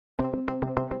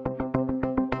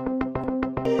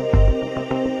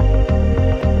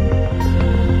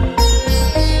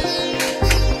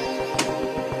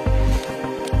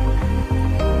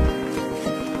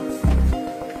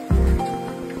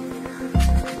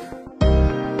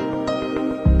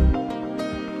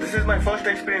This is my first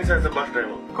experience as a bus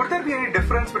driver. Could there be any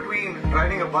difference between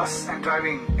driving a bus and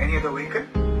driving any other vehicle?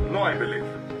 No, I believe.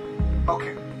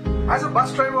 Okay. As a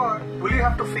bus driver, will you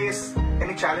have to face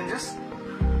any challenges?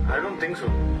 I don't think so.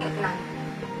 None.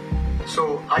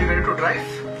 So, are you ready to drive?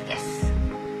 Yes.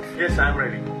 Yes, I am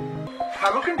ready.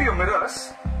 Now look into your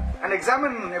mirrors and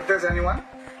examine if there's anyone.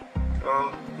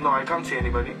 No, I can't see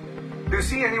anybody. Do you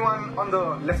see anyone on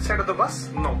the left side of the bus?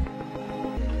 No.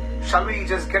 Shall we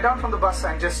just get down from the bus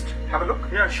and just have a look?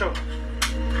 Yeah, sure.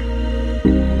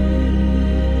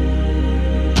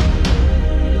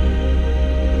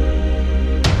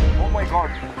 Oh my God,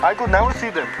 I could never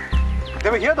see them. They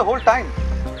were here the whole time.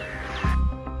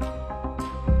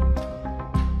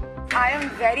 I am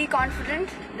very confident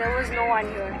there was no one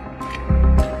here.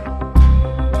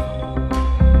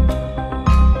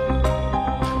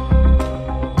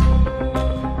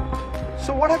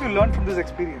 So what have you learned from this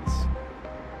experience?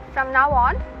 From now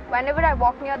on, whenever I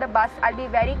walk near the bus, I'll be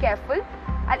very careful.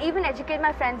 I'll even educate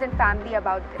my friends and family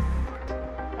about this.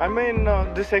 I mean,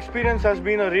 this experience has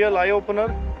been a real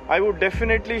eye-opener. I would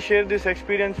definitely share this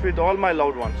experience with all my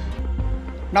loved ones.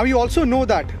 Now you also know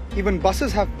that even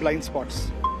buses have blind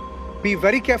spots. Be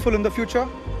very careful in the future.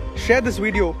 Share this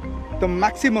video the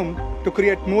maximum to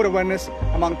create more awareness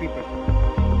among people.